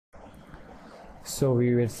So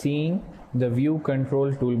we were seeing the view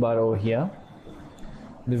control toolbar over here.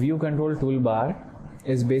 The view control toolbar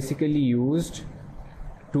is basically used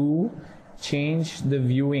to change the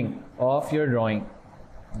viewing of your drawing.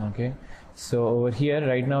 Okay, so over here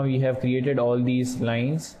right now we have created all these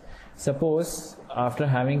lines. Suppose after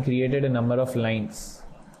having created a number of lines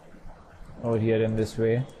over here in this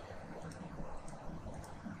way,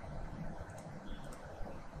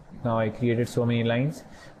 now I created so many lines,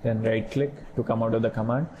 then right click to come out of the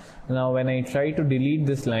command. Now when I try to delete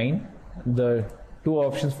this line, the two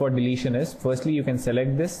options for deletion is, firstly you can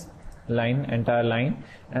select this line, entire line,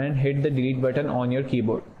 and hit the delete button on your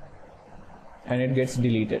keyboard and it gets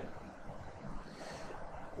deleted.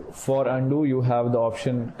 For undo you have the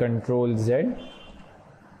option Control Z,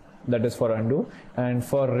 that is for undo, and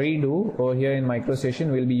for redo over here in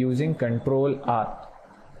MicroStation we'll be using Control R.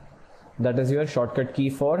 That is your shortcut key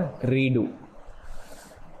for redo.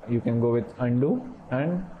 You can go with undo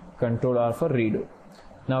and Control R for redo.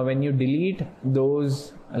 Now when you delete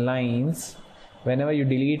those lines, whenever you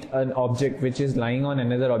delete an object which is lying on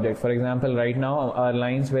another object, for example right now our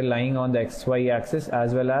lines were lying on the XY axis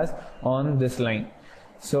as well as on this line.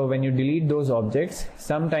 So when you delete those objects,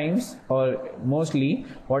 sometimes or mostly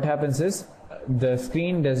what happens is the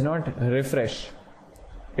screen does not refresh.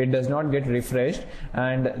 It does not get refreshed,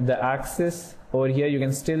 and the axis over here you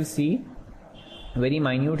can still see very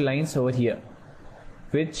minute lines over here,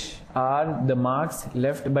 which are the marks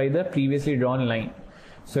left by the previously drawn line.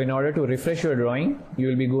 So in order to refresh your drawing, you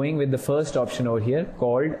will be going with the first option over here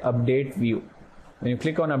called Update View. When you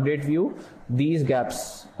click on Update View, these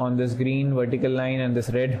gaps on this green vertical line and this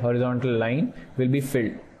red horizontal line will be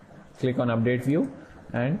filled. Click on Update View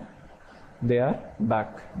and they are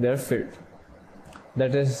back, they are filled.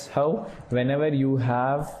 That is how whenever you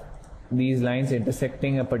have these lines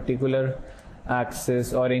intersecting a particular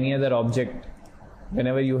axis or any other object,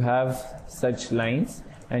 whenever you have such lines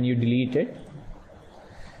and you delete it,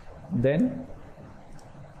 then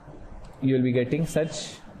you will be getting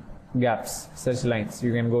such gaps, such lines.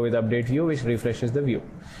 You can go with Update View, which refreshes the view.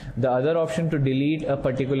 The other option to delete a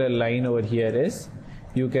particular line over here is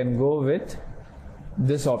you can go with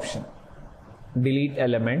this option, Delete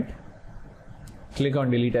Element. Click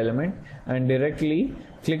on Delete Element and directly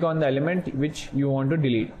click on the element which you want to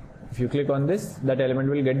delete. If you click on this, that element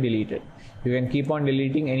will get deleted. You can keep on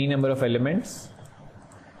deleting any number of elements.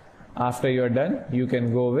 After you are done, you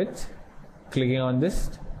can go with clicking on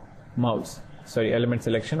this element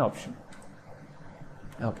selection option.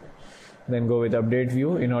 Okay, then go with Update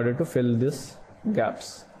View in order to fill this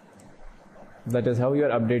gaps. That is how your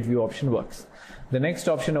Update View option works. The next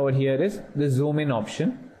option over here is the Zoom In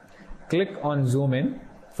option. Click on Zoom In.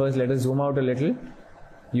 First let us zoom out a little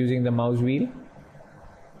using the mouse wheel.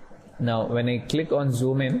 Now when I click on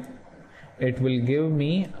Zoom In, it will give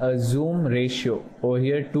me a zoom ratio. Over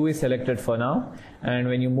here 2 is selected for now, and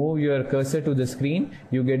when you move your cursor to the screen,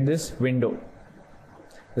 you get this window.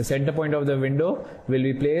 The center point of the window will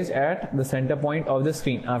be placed at the center point of the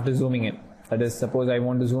screen after zooming in. That is, suppose I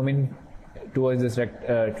want to zoom in towards this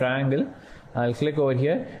triangle. I'll click over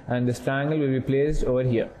here and this triangle will be placed over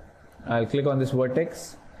here. I'll click on this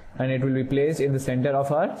vertex and it will be placed in the center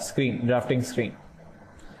of our screen, drafting screen.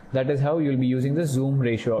 That is how you'll be using the zoom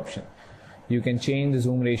ratio option. You can change the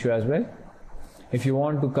zoom ratio as well. If you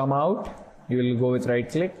want to come out, you will go with right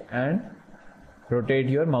click and rotate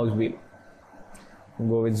your mouse wheel.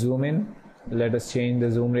 Go with zoom in. Let us change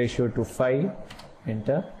the zoom ratio to 5.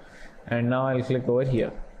 Enter. And now I'll click over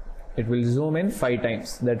here. It will zoom in 5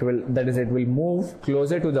 times. That is, it will move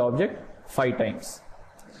closer to the object 5 times.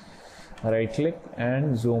 Right click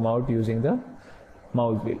and zoom out using the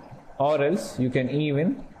mouse wheel. Or else you can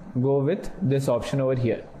even go with this option over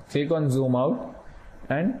here. Click on zoom out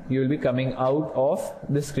and you will be coming out of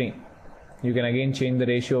the screen. You can again change the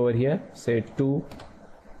ratio over here, say 2.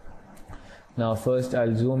 Now first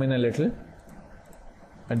I'll zoom in a little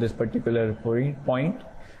at this particular point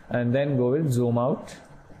and then go with zoom out,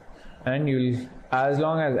 and you'll as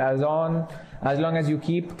long as you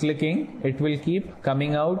keep clicking, it will keep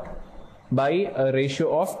coming out by a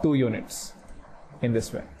ratio of 2 units in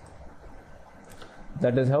this way.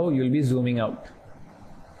 That is how you'll be zooming out.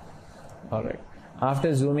 Alright,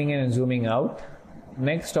 after zooming in and zooming out,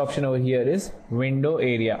 next option over here is window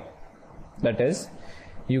area. That is,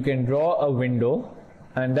 you can draw a window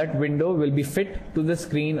and that window will be fit to the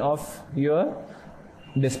screen of your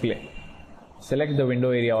display. Select the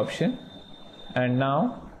window area option and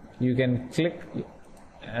now you can click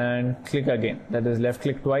and click again. That is, left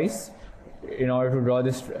click twice in order to draw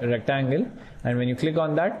this rectangle, and when you click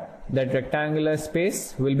on that rectangular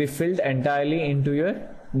space will be filled entirely into your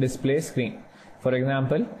display screen. For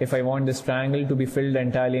example, if I want this triangle to be filled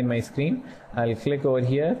entirely in my screen, I'll click over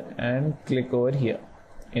here and click over here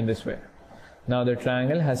in this way. Now the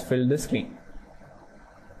triangle has filled the screen.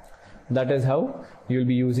 That is how you'll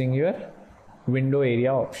be using your window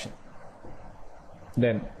area option.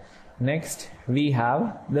 Then next we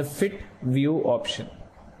have the fit view option.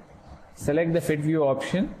 Select the fit view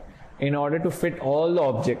option in order to fit all the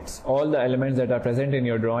objects, all the elements that are present in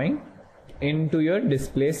your drawing into your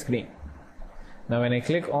display screen. Now when I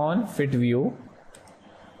click on fit view,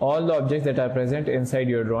 all the objects that are present inside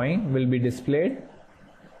your drawing will be displayed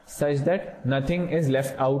such that nothing is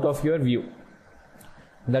left out of your view.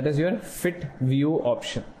 That is your fit view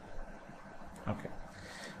option. Okay.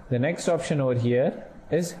 The next option over here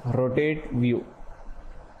is rotate view.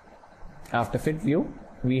 After fit view,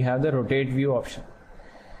 we have the rotate view option.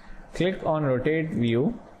 Click on rotate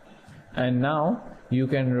view, and now you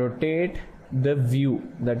can rotate the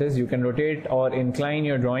view. That is, you can rotate or incline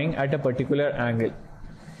your drawing at a particular angle.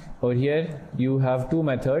 Over here you have two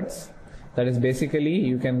methods. That is, basically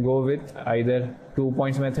you can go with either 2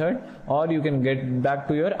 points method, or you can get back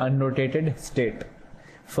to your unrotated state.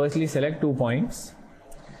 Firstly, select 2 points.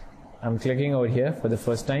 I'm clicking over here for the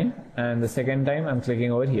first time, and the second time I'm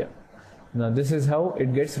clicking over here. Now this is how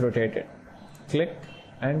it gets rotated. Click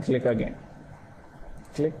and click again.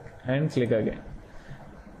 Click and click again.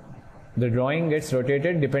 The drawing gets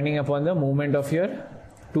rotated depending upon the movement of your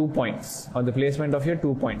 2 points, or the placement of your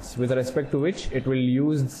 2 points, with respect to which it will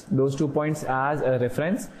use those 2 points as a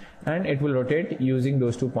reference, and it will rotate using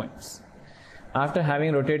those 2 points. After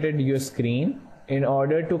having rotated your screen, in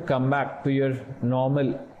order to come back to your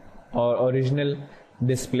normal or original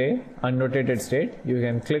display unrotated state, you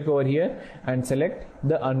can click over here and select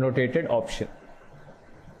the unrotated option.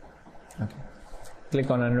 Okay. Click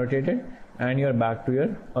on unrotated and you're back to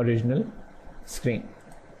your original screen.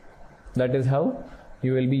 That is how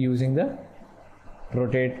you will be using the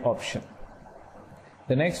rotate option.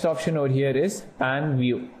 The next option over here is pan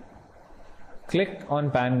view. Click on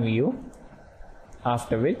pan view,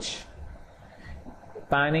 after which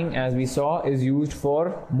panning, as we saw, is used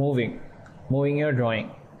for moving your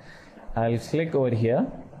drawing. I'll click over here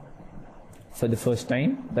for the first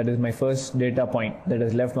time. That is my first data point. That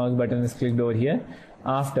is, left mouse button is clicked over here,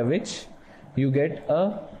 after which you get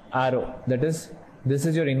a arrow. That is, this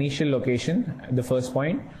is your initial location, the first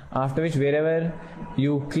point, after which wherever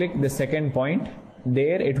you click the second point,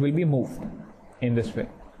 there it will be moved in this way.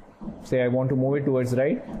 Say I want to move it towards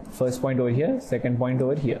right, first point over here, second point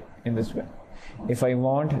over here, in this way. If I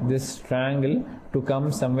want this triangle to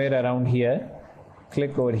come somewhere around here,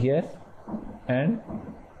 click over here and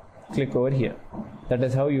click over here. That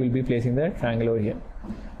is how you will be placing the triangle over here.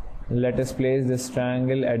 Let us place this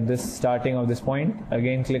triangle at this starting of this point.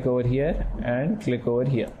 Again click over here and click over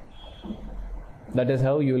here. That is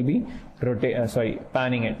how you will be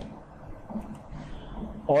panning it.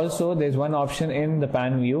 Also, there is one option in the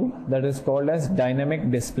pan view that is called as dynamic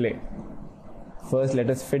display. First, let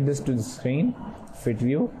us fit this to the screen, fit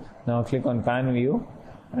view. Now click on pan view,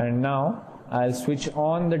 and now I'll switch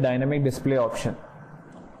on the dynamic display option.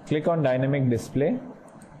 Click on dynamic display,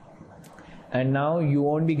 and now you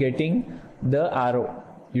won't be getting the arrow.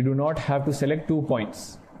 You do not have to select 2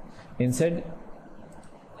 points. Instead,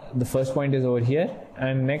 the first point is over here,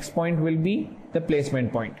 and next point will be the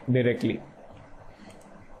placement point directly.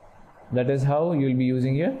 That is how you will be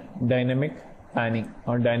using your dynamic panning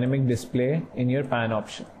or dynamic display in your pan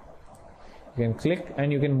option. You can click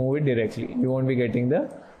and you can move it directly. You won't be getting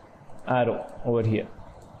the arrow over here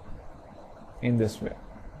in this way.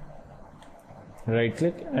 Right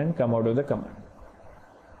click and come out of the command.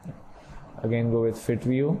 Again go with fit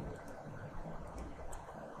view.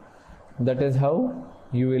 That is how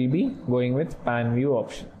you will be going with pan view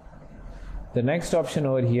option. The next option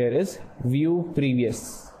over here is view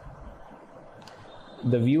previous.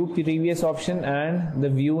 The view previous option and the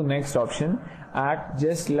view next option act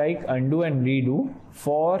just like undo and redo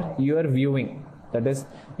for your viewing. That is,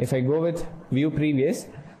 if I go with view previous,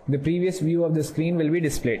 the previous view of the screen will be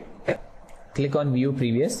displayed. Click on view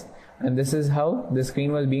previous, and this is how the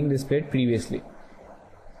screen was being displayed previously.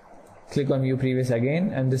 Click on view previous again,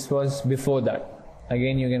 and this was before that.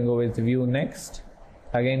 Again you can go with view next,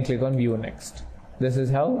 again click on view next. This is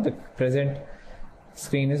how the present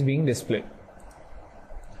screen is being displayed.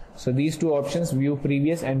 So these two options, view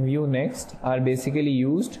previous and view next, are basically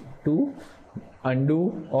used to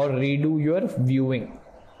undo or redo your viewing.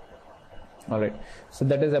 Alright, so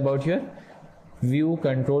that is about your view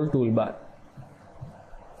control toolbar.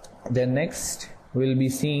 Then next we'll be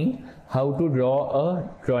seeing how to draw a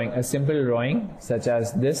drawing, a simple drawing such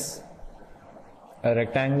as this. a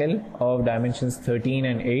rectangle of dimensions 13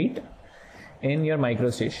 and 8 in your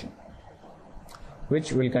MicroStation,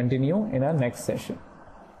 which will continue in our next session.